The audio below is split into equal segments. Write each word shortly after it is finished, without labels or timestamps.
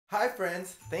Hi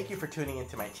friends, thank you for tuning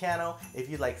into my channel. If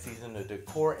you like seasonal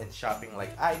decor and shopping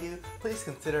like I do, please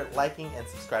consider liking and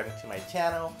subscribing to my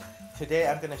channel. Today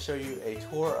I'm going to show you a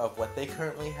tour of what they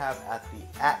currently have at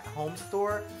the at-home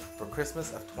store for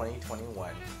Christmas of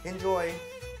 2021. Enjoy!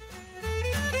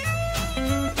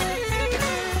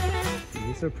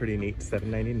 These are pretty neat,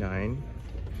 $7.99.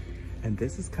 And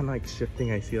this is kind of like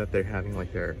shifting. I see that they're having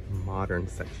like their modern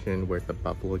section with the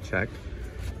buffalo check.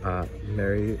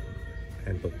 Mary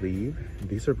and Believe.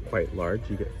 These are quite large.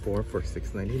 You get 4 for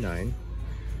 $6.99.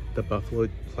 The buffalo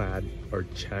plaid or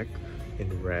check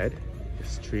in red.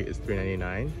 This tree is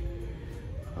 $3.99.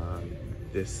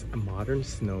 This modern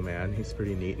snowman, he's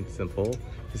pretty neat and simple.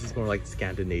 This is more like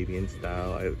Scandinavian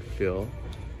style, I would feel.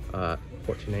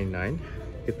 $14.99.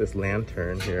 Get this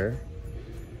lantern here.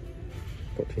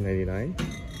 $14.99.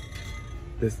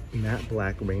 This matte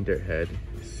black reindeer head,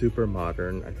 super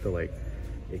modern. I feel like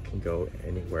it can go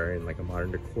anywhere in like a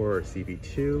modern decor or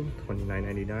CB2,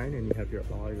 $29.99. And you have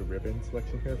all your ribbon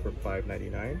selection here for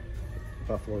 $5.99.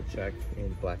 Buffalo check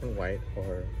in black and white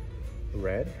or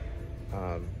red.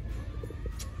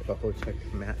 Buffalo check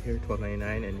matte here,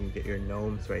 $12.99. And you get your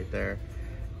gnomes right there,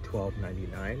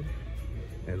 $12.99.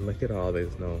 And look at all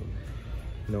these gnomes.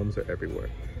 Gnomes are everywhere.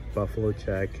 Buffalo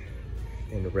check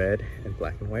in red and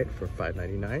black and white for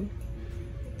 $5.99.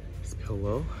 This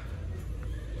pillow,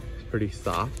 pretty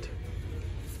soft.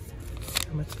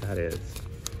 How much that is?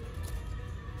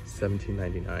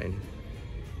 $17.99.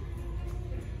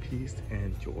 Peace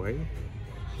and Joy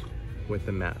with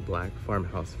the matte black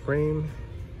farmhouse frame,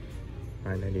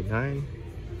 $9.99.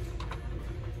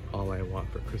 All I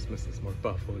want for Christmas is more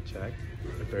buffalo check.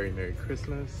 A very Merry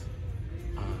Christmas.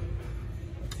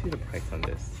 Let's see the price on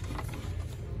this.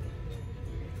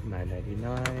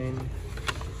 $9.99.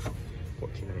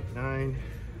 $14.99.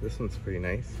 This one's pretty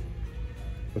nice.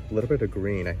 With a little bit of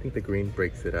green. I think the green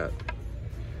breaks it up.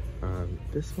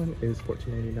 This one is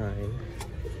 $14.99.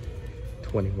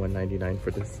 $21.99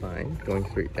 for this sign. Going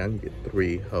straight down, you get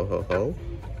 3 ho ho ho.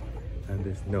 And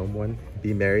this gnome one,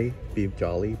 be merry, be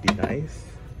jolly, be nice.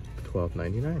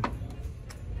 $12.99.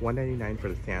 $1.99 for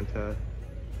the Santa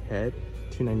head.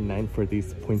 $2.99 for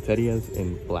these poinsettias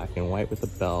in black and white with the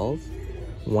bells.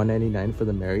 $1.99 for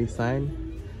the Mary sign.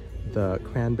 The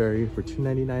cranberry for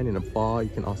 $2.99 in a ball. You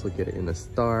can also get it in a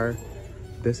star.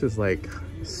 This is like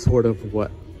sort of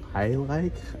what I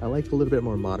like. I like a little bit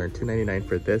more modern. $2.99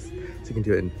 for this. So you can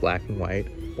do it in black and white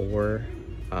or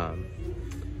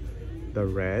the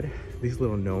red. These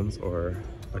little gnomes are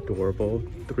adorable.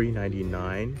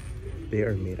 $3.99. They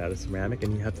are made out of ceramic,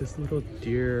 and you have this little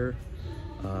deer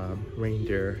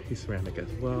reindeer. He's ceramic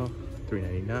as well.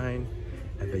 $3.99.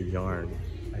 And the yarn.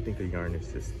 I think the yarn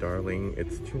is just darling.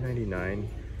 It's $2.99.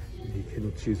 You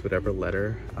can choose whatever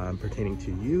letter pertaining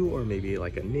to you, or maybe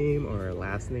like a name or a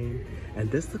last name.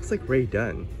 And this looks like Ray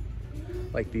Dunn.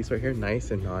 Like these right here,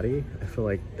 nice and naughty. I feel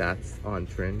like that's on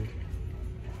trend.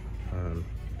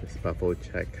 This buffalo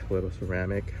check little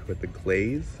ceramic with the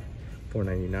glaze,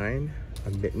 $4.99. A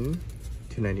mitten,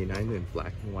 $2.99 in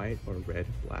black and white or red,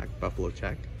 black, buffalo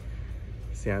check.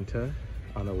 Santa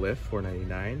on a lift,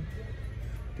 $4.99.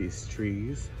 These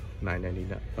trees,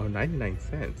 $9.99. Oh, 99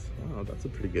 cents. Wow, that's a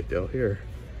pretty good deal here.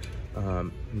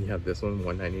 And you have this one,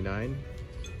 $1.99.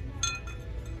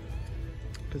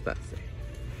 What does that say?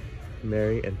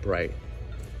 Merry and Bright,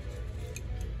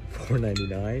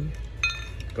 $4.99.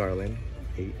 Garland,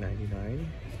 $8.99.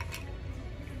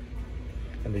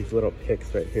 And these little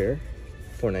picks right here,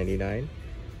 $4.99.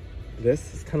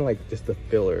 This is kind of like just a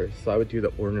filler, so I would do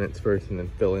the ornaments first and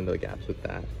then fill in the gaps with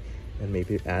that. And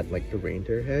maybe add like the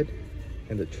reindeer head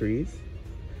and the trees.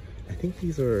 I think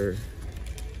these are,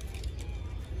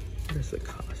 what does it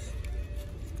cost?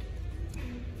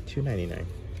 $2.99.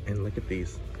 And look at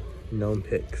these gnome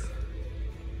picks.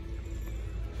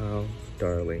 Oh,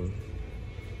 darling.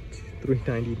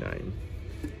 $3.99.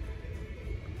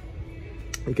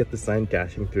 You get the sign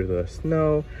dashing through the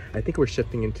snow. I think we're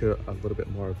shifting into a little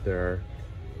bit more of their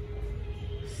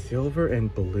silver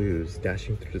and blues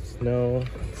dashing through the snow.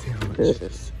 Let's see how much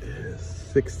this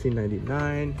is.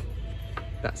 $16.99.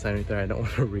 That sign right there, I don't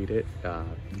want to read it.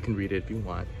 You can read it if you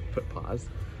want. Put pause.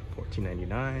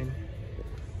 $14.99.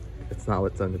 It's not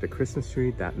what's under the Christmas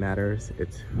tree that matters.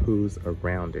 It's who's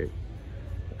around it.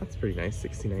 That's pretty nice.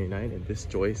 $16.99. And this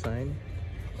joy sign,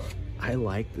 I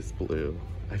like this blue.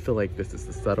 I feel like this is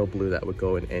the subtle blue that would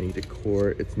go in any decor.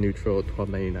 It's neutral,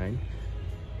 $12.99.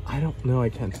 I don't know, I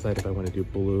can't decide if I want to do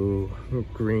blue or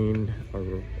green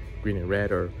and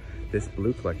red, or this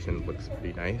blue collection looks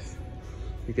pretty nice.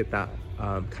 You get that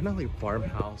kind of like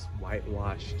farmhouse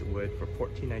whitewashed wood for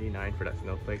 $14.99 for that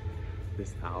snowflake.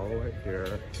 This owl right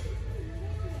here,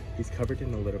 He's covered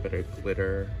in a little bit of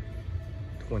glitter.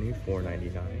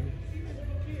 $24.99.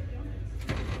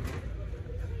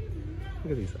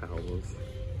 Look at these owls.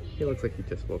 He looks like he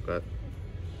just woke up.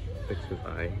 Fixed his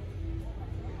eye.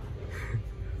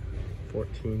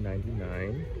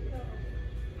 $14.99.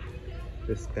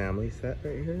 This family set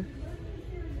right here.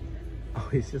 Oh,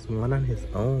 he's just one on his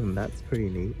own. That's pretty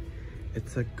neat.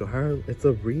 It's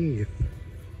a wreath.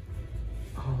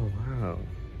 Oh wow.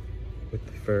 With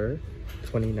the fur,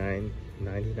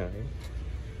 $29.99.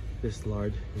 This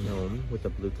large gnome with the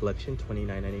blue collection,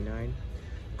 $29.99.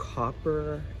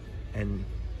 Copper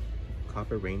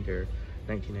reindeer,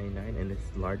 $19.99. And this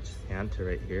large Santa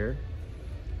right here,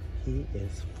 he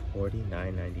is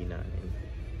 $49.99.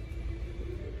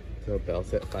 So bell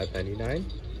set, $5.99.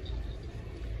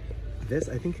 This,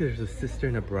 I think there's a sister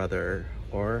and a brother,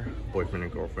 or boyfriend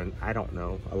and girlfriend, I don't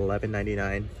know.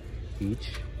 $11.99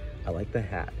 each. I like the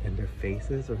hat, and their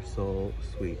faces are so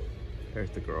sweet.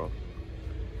 There's the girl.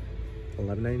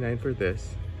 $11.99 for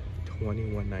this.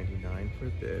 $21.99 for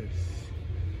this.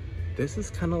 This is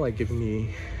kind of like giving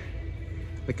me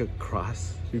like a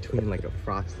cross between like a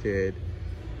frosted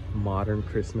modern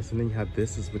Christmas, and then you have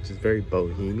this, which is very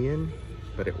bohemian,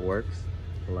 but it works.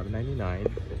 $11.99.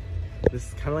 This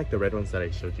is kind of like the red ones that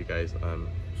I showed you guys.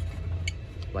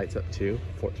 Lights up too,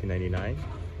 $14.99.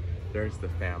 There's the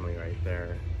family right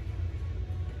there.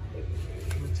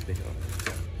 How much do they go?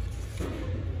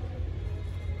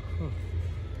 Huh.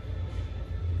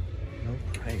 No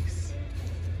price,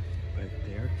 but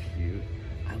they're cute.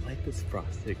 I like this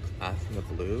frosted glass in the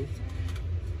blue.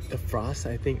 The frost,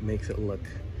 I think, makes it look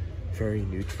very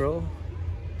neutral.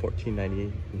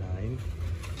 $14.99.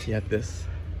 You have this,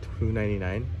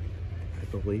 $2.99. I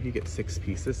believe you get 6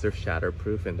 pieces. They're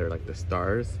shatterproof and they're like the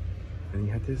stars. And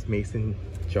you have this mason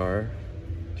jar,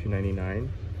 $2.99.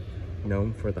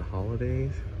 Gnome for the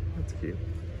holidays. That's cute.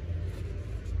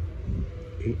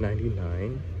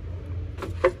 $8.99.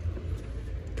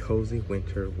 Cozy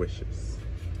winter wishes.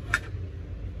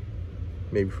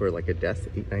 Maybe for like a desk,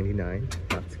 $8.99.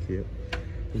 That's cute.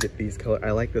 You get these color. I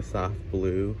like the soft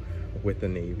blue with the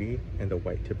navy and the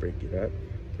white to break it up.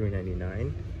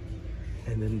 $3.99.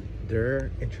 And then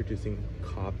they're introducing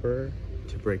copper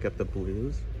to break up the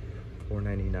blues.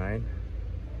 $4.99.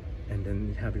 And then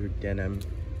you have your denim,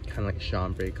 kind of like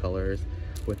chambray colors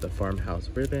with the farmhouse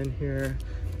ribbon here.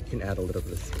 You can add a little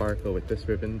bit of sparkle with this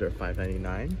ribbon. They're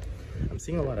 $5.99. I'm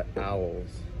seeing a lot of owls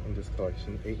in this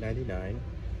collection. $8.99.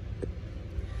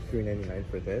 $3.99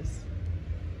 for this.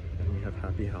 And we have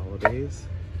Happy Holidays.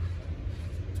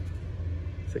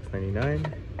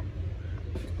 $6.99.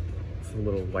 It's a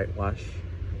little whitewash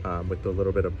with a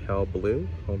little bit of pale blue.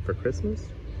 Home for Christmas.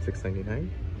 $6.99.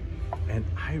 And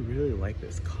I really like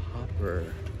this copper,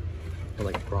 or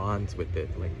like bronze with it.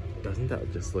 Like, doesn't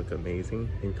that just look amazing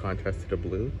in contrast to the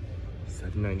blue?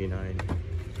 $7.99.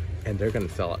 And they're gonna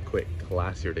sell out quick.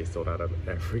 Last year they sold out of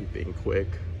everything quick.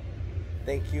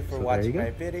 Thank you for watching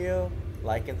my video.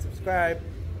 Like and subscribe.